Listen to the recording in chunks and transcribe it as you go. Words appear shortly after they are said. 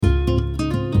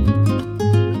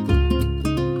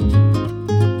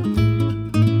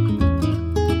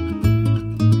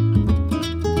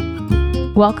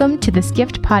Welcome to the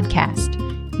Skift Podcast,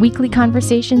 weekly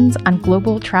conversations on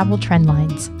global travel trend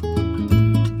lines.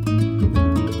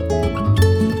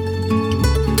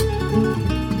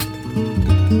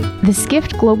 The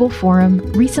Skift Global Forum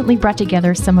recently brought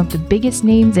together some of the biggest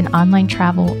names in online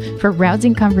travel for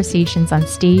rousing conversations on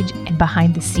stage and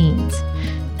behind the scenes.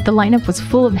 The lineup was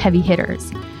full of heavy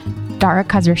hitters. Dara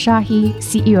Khosrowshahi,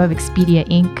 CEO of Expedia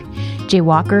Inc., Jay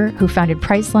Walker, who founded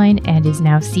Priceline and is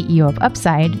now CEO of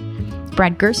Upside,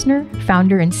 Brad Gerstner,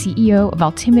 founder and CEO of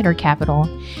Altimeter Capital,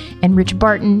 and Rich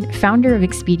Barton, founder of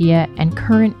Expedia and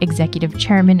current executive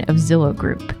chairman of Zillow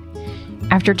Group.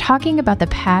 After talking about the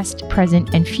past,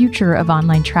 present, and future of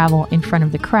online travel in front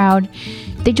of the crowd,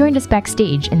 they joined us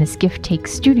backstage in the Skift Take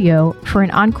Studio for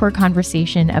an encore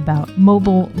conversation about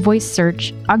mobile, voice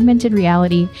search, augmented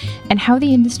reality, and how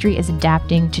the industry is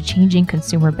adapting to changing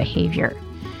consumer behavior.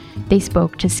 They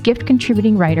spoke to Skift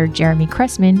contributing writer Jeremy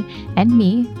Kressman and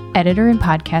me, editor and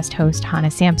podcast host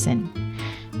Hannah Sampson.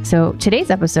 So today's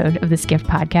episode of the Skift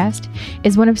Podcast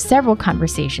is one of several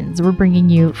conversations we're bringing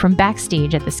you from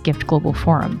backstage at the Skift Global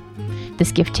Forum. The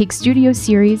Skift Take Studio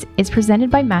Series is presented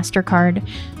by Mastercard,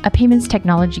 a payments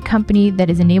technology company that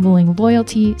is enabling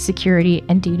loyalty, security,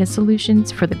 and data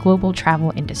solutions for the global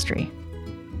travel industry.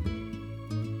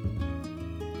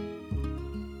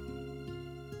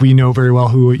 We know very well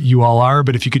who you all are,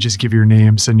 but if you could just give your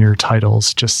names and your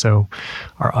titles just so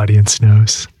our audience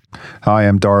knows. Hi,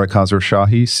 I'm Dara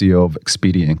Khosrowshahi, CEO of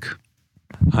Expedia Inc.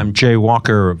 I'm Jay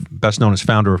Walker, best known as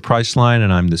founder of Priceline,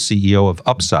 and I'm the CEO of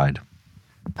Upside.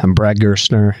 I'm Brad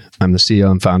Gerstner. I'm the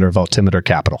CEO and founder of Altimeter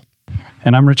Capital.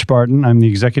 And I'm Rich Barton. I'm the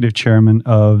executive chairman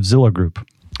of Zillow Group.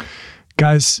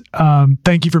 Guys,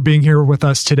 thank you for being here with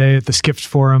us today at the Skift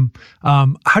Forum.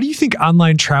 How do you think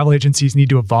online travel agencies need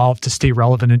to evolve to stay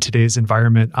relevant in today's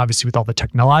environment? Obviously, with all the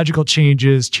technological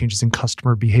changes in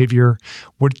customer behavior,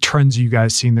 what trends are you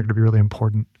guys seeing that are going to be really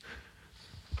important?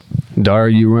 Dara,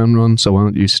 you run one, so why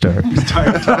don't you start? I've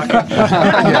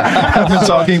been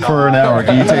talking for an hour.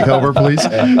 Can you take over, please?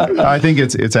 I think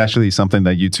it's actually something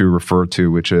that you two referred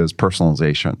to, which is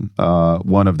personalization.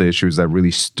 One of the issues that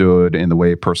really stood in the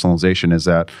way of personalization is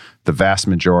that the vast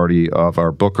majority of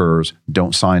our bookers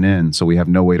don't sign in, so we have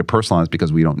no way to personalize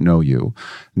because we don't know you.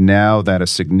 Now that a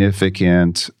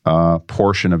significant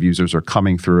portion of users are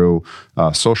coming through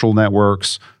social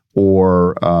networks,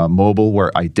 or mobile,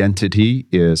 where identity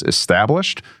is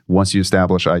established. Once you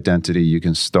establish identity, you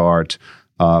can start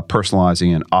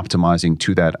personalizing and optimizing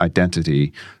to that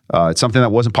identity. It's something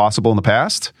that wasn't possible in the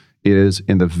past. It is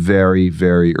in the very,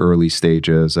 very early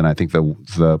stages, and I think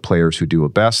the players who do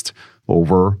it best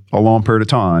over a long period of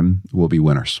time will be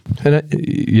winners.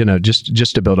 And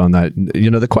just to build on that,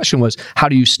 the question was, how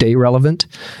do you stay relevant?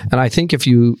 And I think if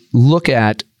you look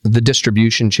at the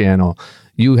distribution channel,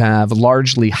 you have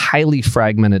largely highly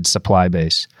fragmented supply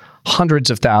base, hundreds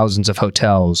of thousands of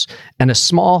hotels, and a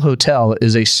small hotel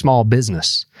is a small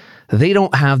business. They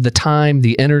don't have the time,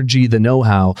 the energy, the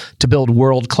know-how to build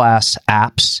world-class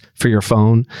apps for your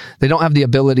phone. They don't have the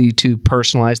ability to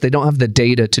personalize. They don't have the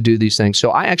data to do these things.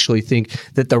 So I actually think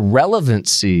that the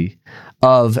relevancy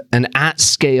of an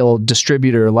at-scale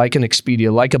distributor like an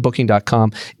Expedia, like a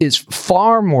Booking.com, is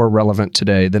far more relevant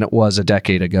today than it was a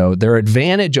decade ago. Their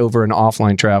advantage over an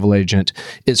offline travel agent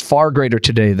is far greater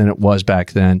today than it was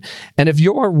back then. And if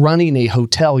you're running a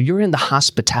hotel, you're in the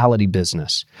hospitality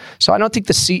business. So I don't think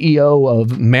the CEO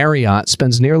of Marriott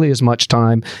spends nearly as much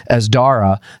time as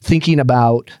Dara thinking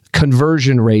about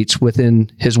conversion rates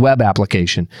within his web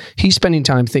application. He's spending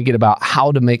time thinking about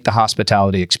how to make the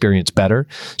hospitality experience better.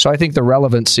 So I think the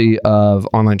relevancy of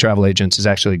online travel agents is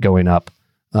actually going up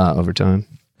over time.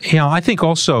 Yeah, I think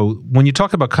also when you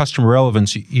talk about customer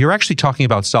relevance, you're actually talking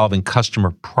about solving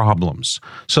customer problems.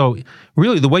 So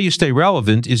really the way you stay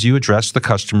relevant is you address the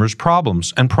customer's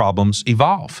problems, and problems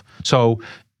evolve. So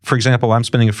for example, I'm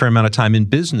spending a fair amount of time in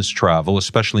business travel,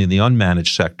 especially in the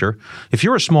unmanaged sector. If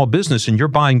you're a small business and you're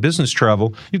buying business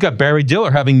travel, you've got Barry Diller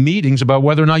having meetings about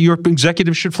whether or not your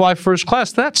executives should fly first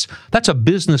class. That's a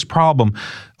business problem.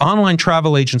 Online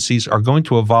travel agencies are going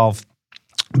to evolve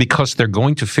because they're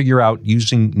going to figure out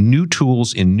using new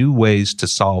tools in new ways to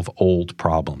solve old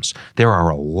problems. There are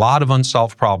a lot of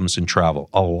unsolved problems in travel,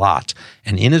 a lot.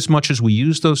 And inasmuch as we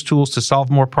use those tools to solve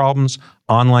more problems,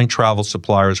 online travel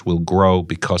suppliers will grow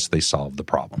because they solve the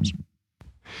problems.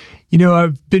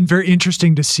 I've been very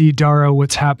interesting to see, Dara,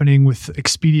 what's happening with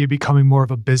Expedia becoming more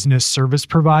of a business service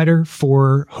provider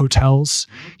for hotels,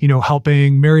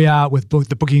 helping Marriott with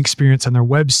the booking experience on their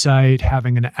website,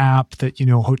 having an app that,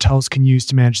 hotels can use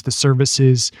to manage the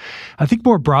services. I think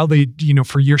more broadly,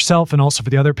 for yourself and also for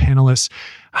the other panelists,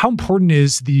 How important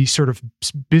is the sort of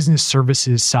business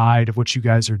services side of what you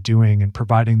guys are doing and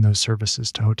providing those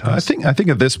services to hotels? I think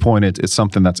at this point it's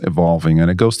something that's evolving,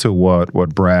 and it goes to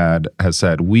what Brad has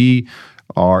said. We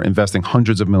are investing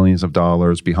hundreds of millions of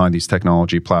dollars behind these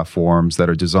technology platforms that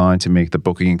are designed to make the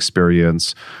booking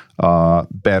experience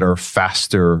better,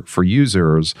 faster for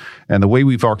users. And the way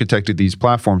we've architected these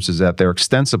platforms is that they're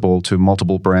extensible to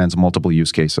multiple brands, multiple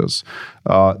use cases.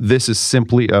 This is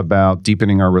simply about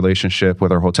deepening our relationship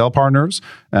with our hotel partners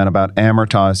and about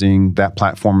amortizing that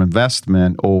platform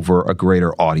investment over a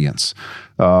greater audience.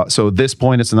 So at this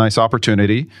point, it's a nice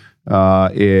opportunity.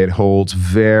 It holds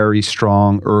very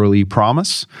strong early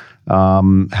promise.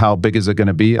 How big is it going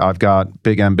to be? I've got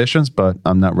big ambitions, but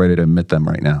I'm not ready to admit them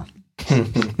right now.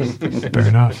 Fair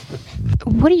enough.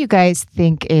 What do you guys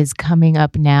think is coming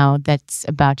up now that's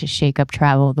about to shake up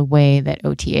travel the way that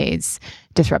OTAs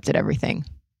disrupted everything?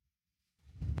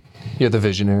 You're the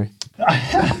visionary.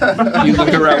 You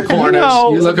look around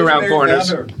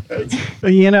corners.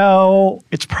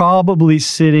 It's probably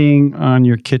sitting on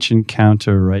your kitchen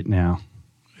counter right now.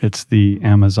 It's the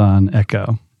Amazon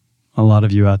Echo. A lot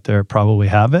of you out there probably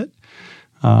have it.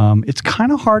 It's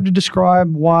kind of hard to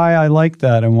describe why I like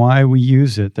that and why we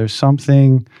use it. There's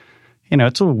something,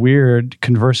 it's a little weird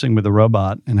conversing with a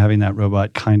robot and having that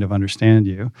robot kind of understand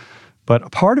you. But a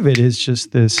part of it is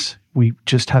just this, we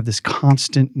just have this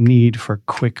constant need for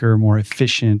quicker, more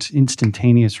efficient,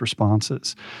 instantaneous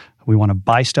responses. We want to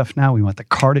buy stuff now. We want the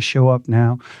car to show up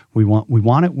now. We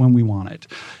want it when we want it.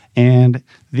 And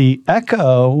the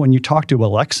Echo, when you talk to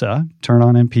Alexa, turn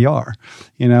on NPR,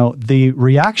 the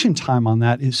reaction time on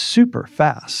that is super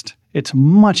fast. It's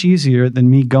much easier than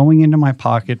me going into my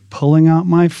pocket, pulling out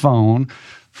my phone,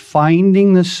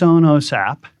 finding the Sonos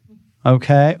app,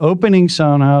 okay, opening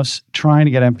Sonos, trying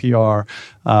to get NPR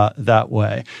that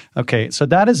way. Okay, so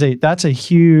that's a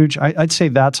huge, I'd say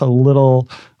that's a little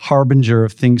harbinger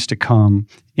of things to come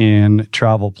in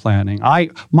travel planning.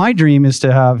 My dream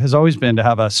has always been to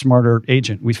have a smarter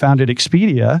agent. We founded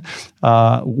Expedia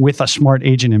with a smart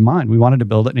agent in mind. We wanted to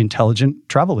build an intelligent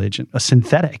travel agent, a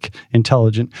synthetic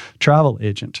intelligent travel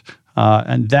agent.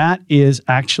 And that is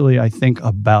actually, I think,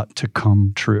 about to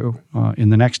come true. In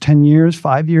the next 10 years,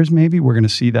 5 years maybe, we're going to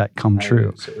see that come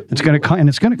true. It's going to come, and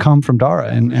it's going to come from Dara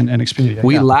and Expedia.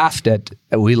 We laughed at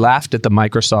the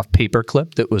Microsoft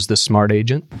paperclip that was the smart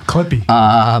agent. Clippy.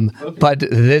 But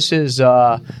this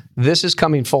is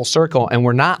coming full circle, and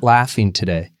we're not laughing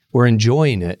today. We're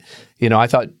enjoying it. I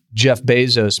thought Jeff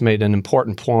Bezos made an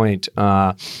important point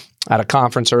at a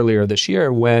conference earlier this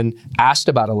year when asked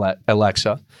about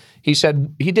Alexa. He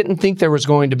said he didn't think there was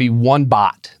going to be one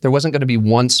bot. There wasn't going to be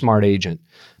one smart agent.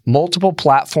 Multiple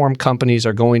platform companies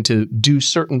are going to do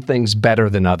certain things better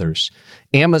than others.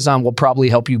 Amazon will probably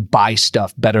help you buy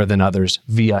stuff better than others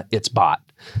via its bot.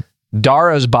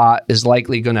 Dara's bot is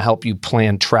likely going to help you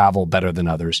plan travel better than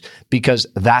others because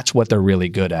that's what they're really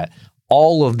good at.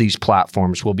 All of these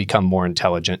platforms will become more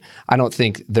intelligent. I don't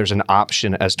think there's an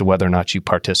option as to whether or not you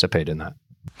participate in that.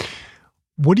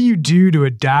 What do you do to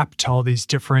adapt to all these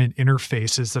different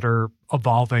interfaces that are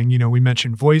evolving? We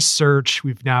mentioned voice search.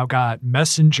 We've now got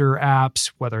messenger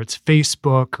apps, whether it's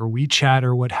Facebook or WeChat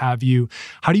or what have you.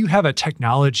 How do you have a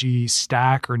technology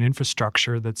stack or an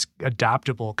infrastructure that's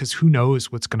adaptable? Because who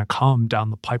knows what's going to come down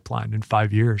the pipeline in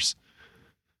 5 years?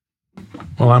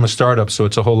 Well, I'm a startup, so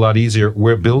it's a whole lot easier.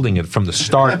 We're building it from the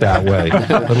start that way.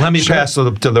 But let me pass to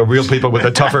the real people with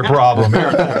a tougher problem.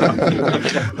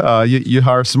 You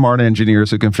hire smart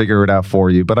engineers who can figure it out for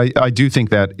you. But I do think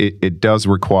that it does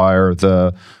require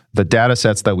the data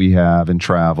sets that we have in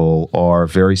travel are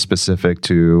very specific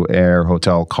to air,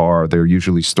 hotel, car. They're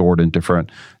usually stored in different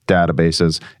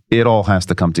databases. It all has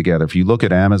to come together. If you look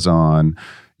at Amazon,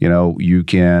 you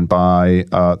can buy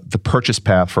the purchase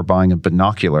path for buying a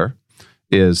binocular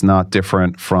is not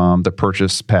different from the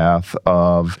purchase path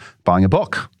of buying a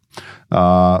book.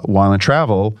 While in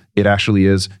travel, it actually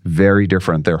is very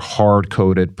different. They're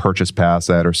hard-coded purchase paths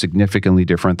that are significantly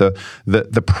different.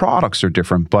 The products are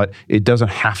different, but it doesn't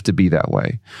have to be that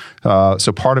way.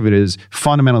 So part of it is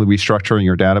fundamentally restructuring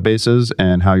your databases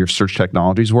and how your search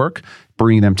technologies work,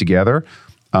 bringing them together.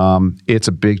 It's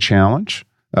a big challenge.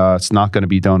 It's not going to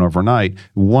be done overnight.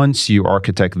 Once you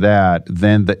architect that,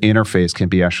 then the interface can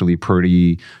be actually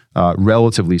pretty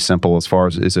relatively simple as far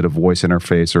as is it a voice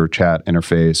interface or a chat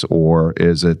interface or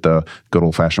is it the good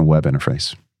old-fashioned web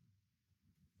interface?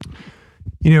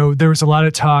 There was a lot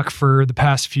of talk for the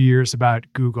past few years about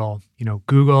Google.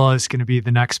 Google is going to be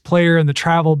the next player in the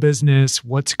travel business.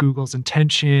 What's Google's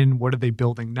intention? What are they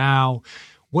building now?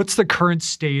 What's the current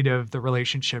state of the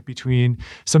relationship between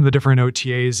some of the different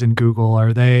OTAs and Google?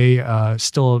 Are they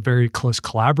still a very close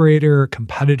collaborator,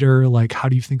 competitor? Like, how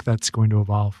do you think that's going to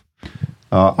evolve?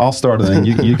 I'll start, and then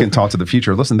you can talk to the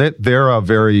future. Listen, they're a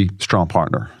very strong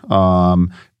partner.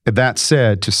 That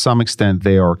said, to some extent,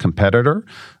 they are a competitor.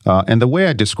 And the way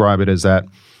I describe it is that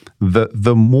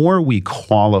the more we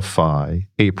qualify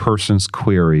a person's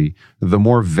query, the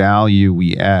more value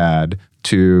we add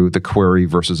to the query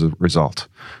versus a result.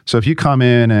 So if you come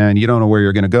in and you don't know where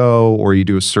you're going to go, or you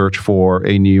do a search for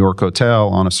a New York hotel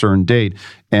on a certain date,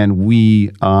 and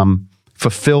we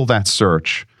fulfill that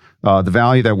search, the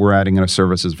value that we're adding in a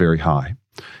service is very high.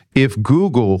 If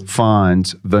Google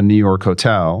finds the New York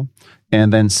hotel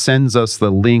and then sends us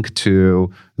the link to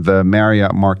the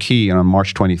Marriott Marquis on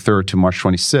March 23rd to March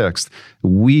 26th,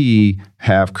 we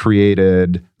have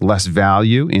created less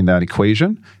value in that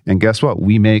equation. And guess what?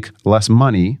 We make less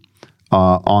money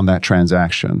on that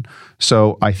transaction.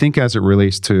 So I think as it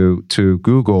relates to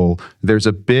Google, there's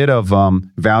a bit of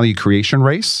value creation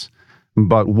race.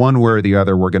 But one way or the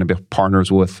other, we're going to be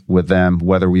partners with them,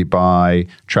 whether we buy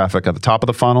traffic at the top of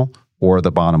the funnel or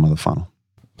the bottom of the funnel.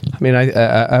 I mean,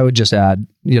 I would just add,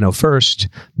 first,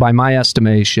 by my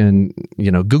estimation,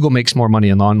 Google makes more money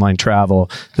in online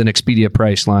travel than Expedia,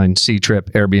 Priceline,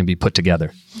 Ctrip, Airbnb put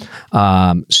together.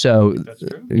 So,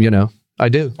 I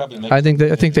do. I think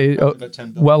they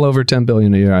well over $10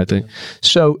 billion a year. I think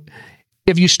so.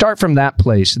 If you start from that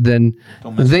place, then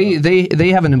they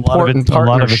have an important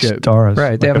partnership,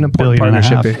 right? They have an important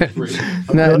partnership.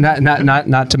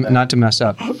 Not to mess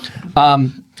up.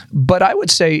 But I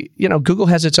would say, Google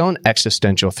has its own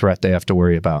existential threat they have to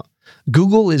worry about.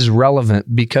 Google is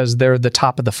relevant because they're the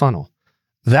top of the funnel.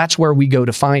 That's where we go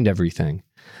to find everything.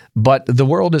 But the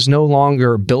world is no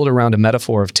longer built around a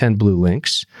metaphor of 10 blue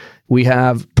links. We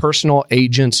have personal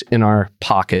agents in our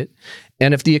pocket.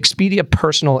 And if the Expedia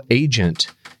personal agent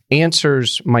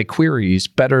answers my queries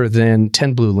better than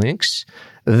 10 blue links,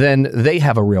 then they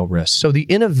have a real risk. So the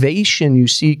innovation you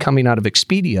see coming out of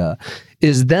Expedia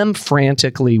is them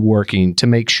frantically working to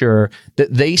make sure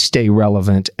that they stay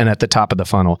relevant and at the top of the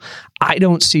funnel. I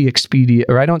don't see Expedia,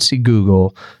 or I don't see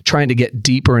Google trying to get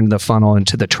deeper into the funnel,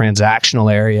 into the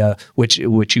transactional area, which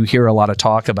you hear a lot of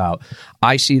talk about.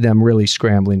 I see them really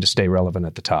scrambling to stay relevant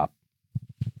at the top.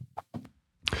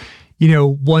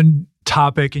 One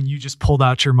topic, and you just pulled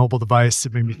out your mobile device to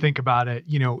make me think about it.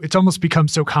 It's almost become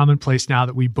so commonplace now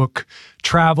that we book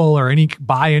travel or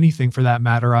buy anything for that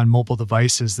matter on mobile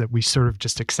devices that we sort of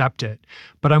just accept it.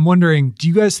 But I'm wondering, do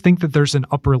you guys think that there's an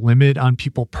upper limit on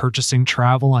people purchasing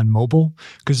travel on mobile?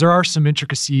 Because there are some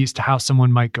intricacies to how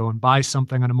someone might go and buy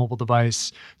something on a mobile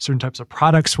device. Certain types of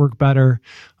products work better.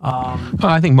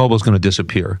 I think mobile is going to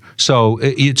disappear. So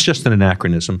it's just an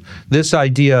anachronism. This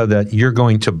idea that you're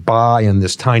going to buy in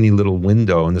this tiny little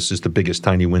window, and this is the biggest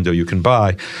tiny window you can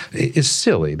buy, is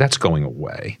silly. That's going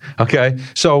away. Okay?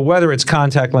 So whether it's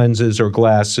contact lenses or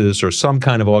glasses or some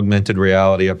kind of augmented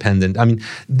reality, a pendant, I mean,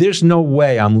 there's no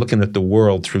way I'm looking at the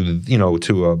world through,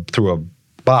 through a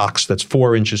box that's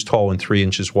 4 inches tall and 3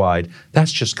 inches wide.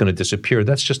 That's just going to disappear.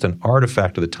 That's just an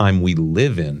artifact of the time we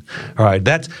live in. All right,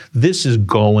 this is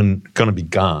going to be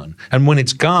gone. And when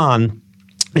it's gone,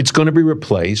 it's going to be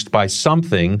replaced by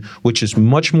something which is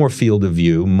much more field of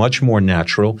view, much more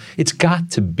natural. It's got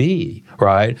to be,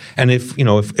 right? And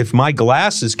if my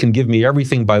glasses can give me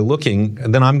everything by looking,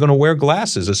 then I'm going to wear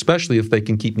glasses, especially if they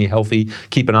can keep me healthy,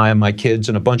 keep an eye on my kids,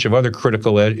 and a bunch of other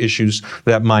critical issues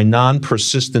that my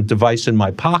non-persistent device in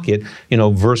my pocket,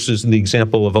 versus the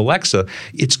example of Alexa,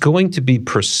 it's going to be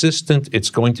persistent. It's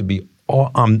going to be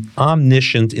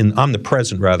omniscient,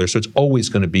 omnipresent rather. So it's always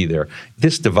going to be there.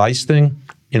 This device thing,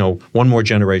 one more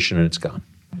generation and it's gone.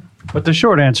 But the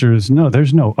short answer is no,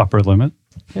 there's no upper limit.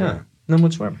 Yeah, none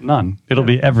whatsoever. None. It'll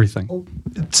be everything.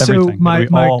 So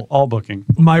everything. All booking.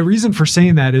 My reason for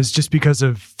saying that is just because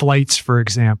of flights, for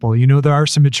example. There are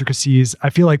some intricacies. I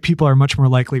feel like people are much more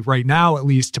likely right now, at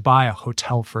least, to buy a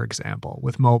hotel, for example,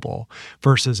 with mobile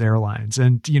versus airlines.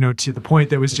 And, to the point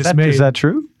that was just made. Is that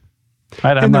true?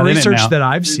 In the research that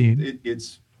I've seen.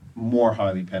 It's more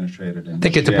highly penetrated. I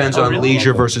think it depends on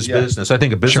leisure versus business. I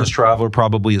think a business traveler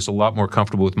probably is a lot more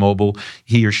comfortable with mobile.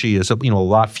 He or she is a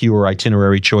lot fewer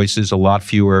itinerary choices, a lot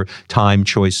fewer time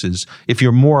choices. If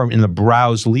you're more in the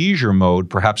browse leisure mode,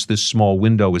 perhaps this small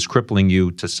window is crippling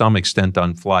you to some extent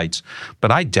on flights.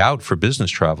 But I doubt for business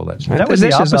travel that was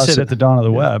the opposite at the dawn of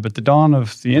the web. At the dawn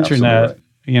of the internet,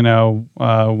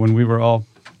 when we were all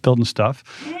building stuff,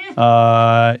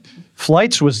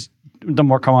 flights was the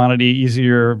more commodity,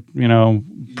 easier,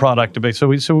 product to base.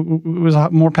 So it was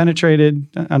more penetrated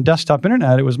on desktop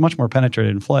internet. It was much more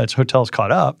penetrated in flights. Hotels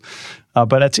caught up.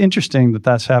 But it's interesting that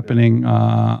that's happening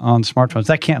on smartphones.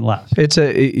 That can't last. It's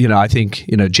I think,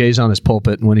 Jay's on his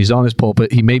pulpit, and when he's on his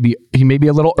pulpit, he may be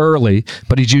a little early,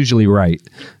 but he's usually right.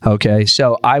 Okay.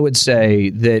 So I would say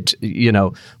that,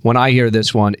 when I hear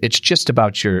this one, it's just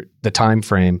about the time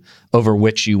frame over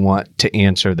which you want to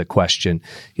answer the question.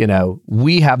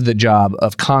 We have the job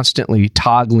of constantly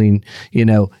toggling,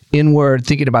 inward,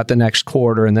 thinking about the next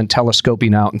quarter, and then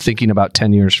telescoping out and thinking about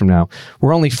 10 years from now.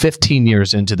 We're only 15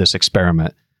 years into this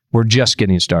experiment. We're just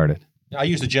getting started. I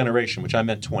used a generation, which I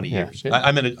meant 20 years. Yeah.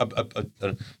 I meant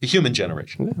a human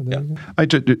generation. I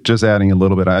just adding a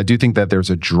little bit. I do think that there's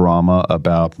a drama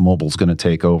about mobile's going to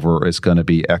take over. It's going to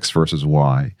be X versus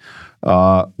Y.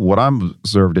 What I'm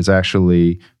observed is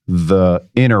actually the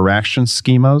interaction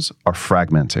schemas are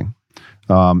fragmenting.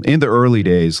 In the early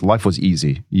days, life was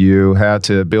easy. You had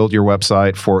to build your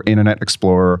website for Internet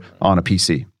Explorer on a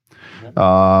PC.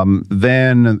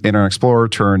 Then Internet Explorer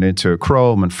turned into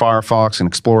Chrome and Firefox and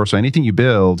Explorer. So anything you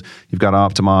build, you've got to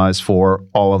optimize for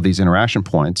all of these interaction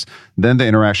points. Then the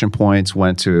interaction points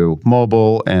went to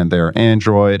mobile and their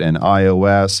Android and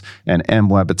iOS and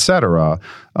mWeb, et cetera.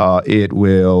 It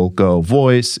will go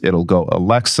voice, it'll go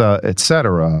Alexa, et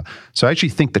cetera. So I actually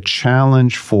think the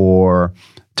challenge for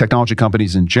technology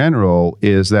companies in general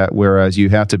is that whereas you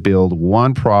have to build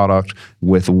one product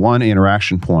with one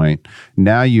interaction point,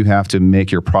 now you have to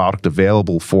make your product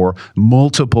available for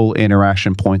multiple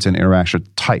interaction points and interaction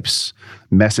types,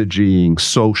 messaging,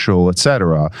 social, et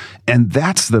cetera. And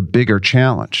that's the bigger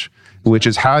challenge, which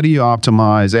is how do you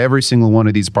optimize every single one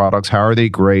of these products? How are they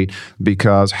great?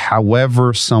 Because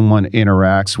however someone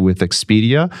interacts with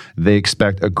Expedia, they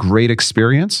expect a great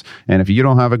experience. And if you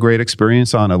don't have a great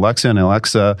experience on Alexa and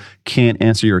Alexa can't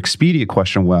answer your Expedia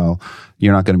question well,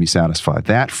 you're not going to be satisfied.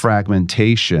 That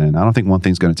fragmentation, I don't think one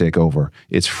thing's going to take over.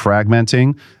 It's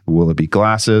fragmenting. Will it be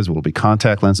glasses? Will it be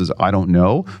contact lenses? I don't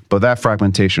know. But that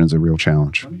fragmentation is a real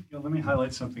challenge. Let me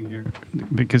highlight something here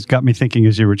because it got me thinking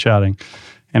as you were chatting.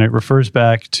 And it refers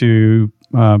back to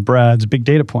Brad's big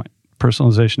data point,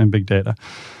 personalization and big data.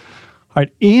 All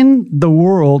right, in the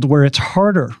world where it's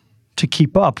harder to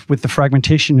keep up with the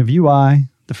fragmentation of UI,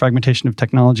 the fragmentation of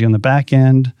technology on the back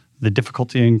end, the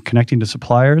difficulty in connecting to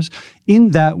suppliers,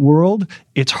 in that world,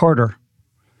 it's harder.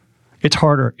 It's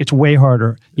harder. It's way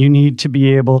harder. You need to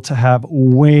be able to have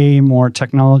way more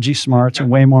technology smarts and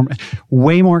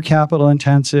way more capital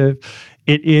intensive.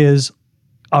 It is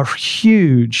a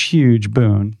huge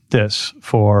boon, this,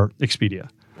 for Expedia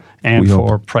and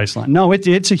for Priceline. No,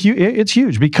 it's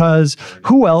huge because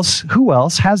who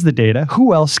else has the data?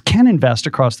 Who else can invest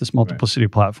across this multiplicity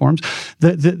of platforms?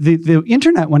 The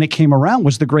internet, when it came around,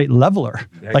 was the great leveler.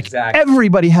 Like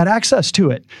everybody had access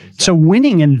to it. Exactly. So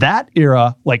winning in that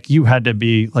era, you had to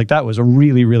be that was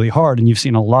really, really hard, and you've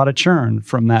seen a lot of churn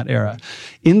from that era.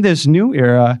 In this new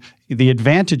era, the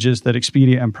advantages that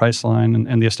Expedia and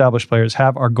Priceline and the established players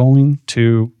have are going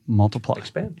to multiply.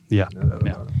 Expand. Yeah.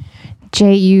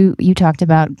 Jay, you talked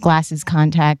about glasses,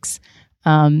 contacts.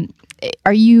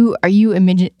 Are you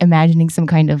imagining some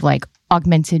kind of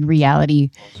augmented reality?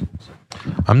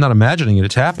 I'm not imagining it.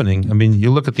 It's happening. I mean,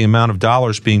 you look at the amount of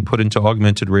dollars being put into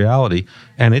augmented reality,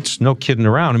 and it's no kidding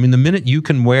around. I mean, the minute you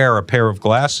can wear a pair of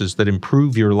glasses that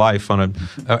improve your life on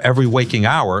every waking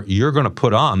hour, you're going to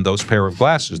put on those pair of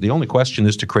glasses. The only question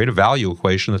is to create a value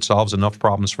equation that solves enough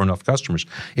problems for enough customers.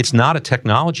 It's not a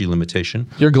technology limitation.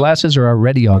 Your glasses are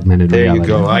already augmented reality.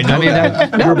 There you go. I know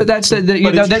that. But that's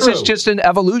just an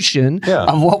evolution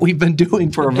of what we've been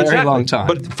doing for a very long time.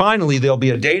 But finally, there'll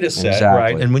be a data set,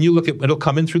 right? And when you look at it'll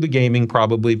come in through the gaming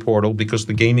probably portal because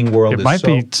the gaming world it might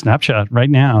be Snapchat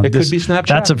right now. It could be Snapchat.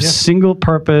 That's a single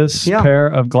purpose pair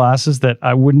of glasses that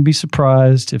I wouldn't be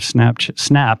surprised if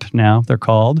Snap now they're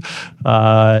called.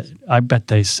 I bet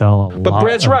they sell a lot of those things. But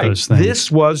Brad's right.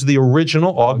 This was the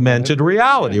original augmented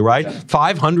reality, right?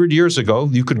 500 years ago,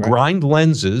 you could grind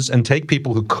lenses and take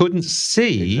people who couldn't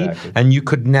see, and you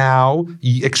could now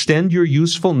extend your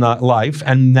useful life,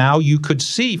 and now you could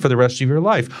see for the rest of your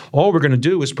life. All we're going to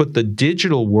do is put the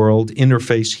digital world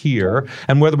interface here,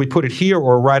 and whether we put it here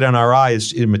or right on our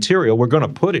eyes in material, we're going to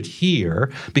put it here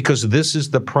because this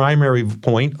is the primary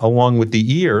point along with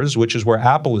the ears, which is where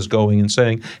Apple is going and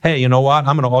saying, hey, you know what?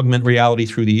 I'm going to augment reality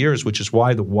through the ears, which is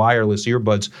why the wireless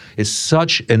earbuds is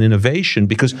such an innovation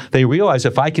because they realize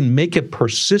if I can make a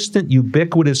persistent,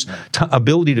 ubiquitous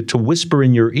ability to whisper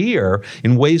in your ear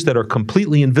in ways that are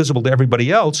completely invisible to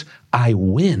everybody else, I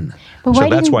win. So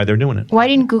that's why they're doing it. Why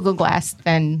didn't Google Glass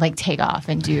then take off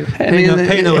and do.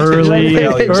 Early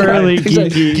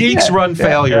geeks run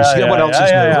failures. What else is new?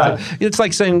 Yeah. It's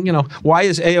like saying, why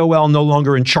is AOL no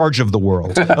longer in charge of the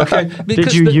world? Okay,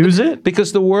 Did you use it?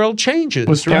 Because the world changes. It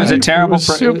was a terrible,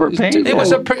 super painful. It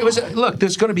was look.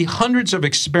 There's going to be hundreds of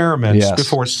experiments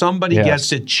before somebody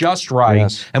gets it just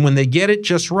right, and when they get it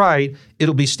just right,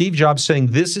 it'll be Steve Jobs saying,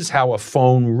 "This is how a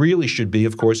phone really should be."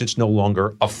 Of course, it's no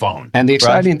longer a phone. And the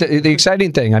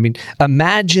exciting thing. I mean,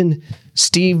 imagine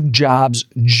Steve Jobs'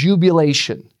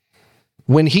 jubilation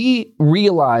when he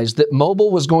realized that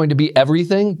mobile was going to be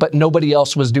everything, but nobody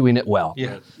else was doing it well.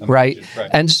 Yeah, right?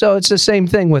 And so it's the same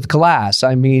thing with glass.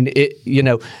 I mean,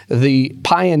 the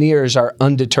pioneers are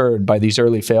undeterred by these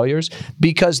early failures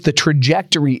because the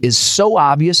trajectory is so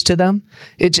obvious to them.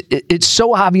 It's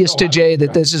so obvious to Jay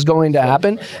that this is going to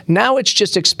happen. Now it's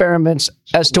just experiments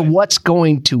as to what's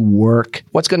going to work,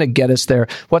 what's going to get us there,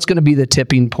 what's going to be the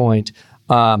tipping point.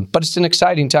 But it's an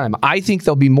exciting time. I think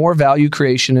there'll be more value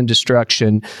creation and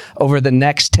destruction over the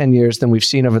next 10 years than we've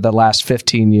seen over the last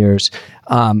 15 years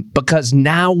because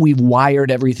now we've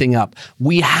wired everything up.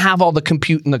 We have all the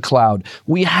compute in the cloud.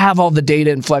 We have all the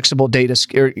data in flexible data,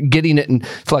 or getting it in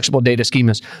flexible data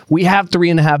schemas. We have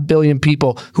 3.5 billion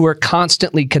people who are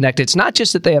constantly connected. It's not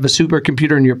just that they have a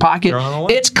supercomputer in your pocket.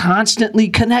 It's constantly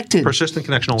connected. Persistent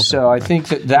connection all the time. So I think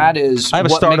that is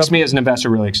what makes me as an investor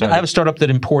really excited. I have a startup that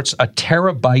imports a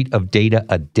terabyte of data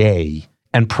a day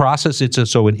and process it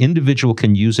so an individual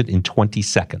can use it in 20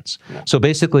 seconds. Yeah. So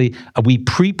basically, we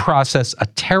pre-process a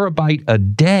terabyte a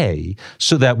day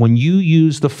so that when you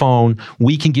use the phone,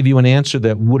 we can give you an answer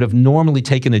that would have normally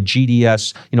taken a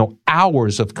GDS,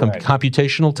 hours of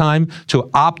computational time to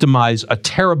optimize a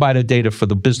terabyte of data for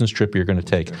the business trip you're going to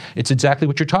take. Right. It's exactly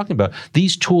what you're talking about.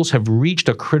 These tools have reached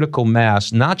a critical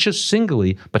mass, not just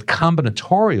singly, but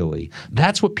combinatorially.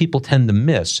 That's what people tend to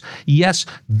miss. Yes,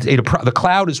 the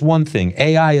cloud is one thing.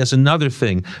 AI is another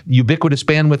thing. Ubiquitous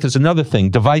bandwidth is another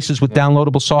thing. Devices with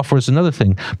downloadable software is another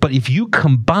thing. But if you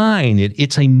combine it,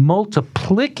 it's a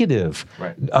multiplicative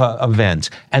event.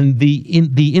 And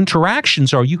the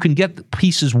interactions are you can get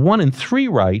pieces 1 and 3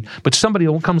 right, but somebody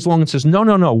comes along and says, no,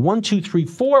 1, 2, 3,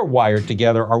 4 wired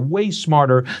together are way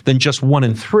smarter than just 1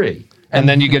 and 3. And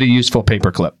then you get a useful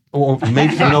paperclip. Or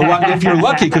maybe, if you're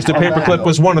lucky, because the paperclip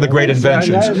was one of the great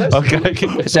inventions. Okay.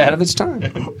 It's ahead of its time.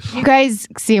 You guys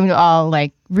seem to all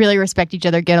really respect each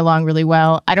other, get along really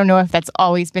well. I don't know if that's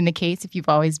always been the case, if you've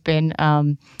always been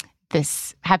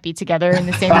this happy together in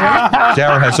the same room.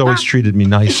 Dara has always treated me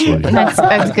nicely.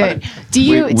 That's good.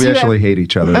 We actually hate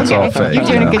each other. It's all fake. You're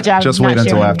doing a good job. Just wait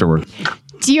until afterward.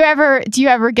 Do you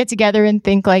ever get together and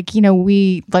think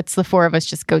let's the 4 of us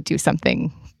just go do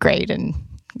something great and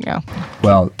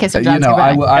kiss our dogs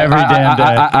goodbye? Every damn day.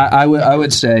 I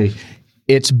would say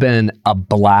it's been a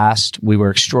blast. We were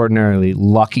extraordinarily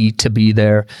lucky to be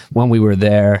there when we were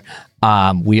there.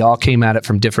 We all came at it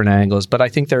from different angles, but I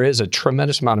think there is a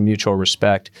tremendous amount of mutual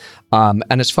respect, and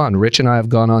it's fun. Rich and I have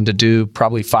gone on to do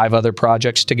probably 5 other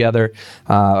projects together.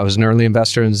 I was an early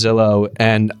investor in Zillow,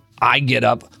 and I get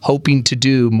up hoping to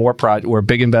do more projects. We're a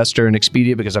big investor in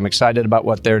Expedia because I'm excited about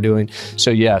what they're doing.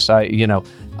 So yes,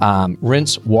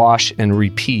 rinse, wash, and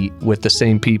repeat with the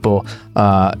same people,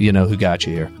 who got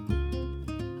you here.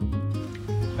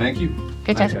 Thank you.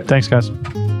 Good job. Thanks, guys.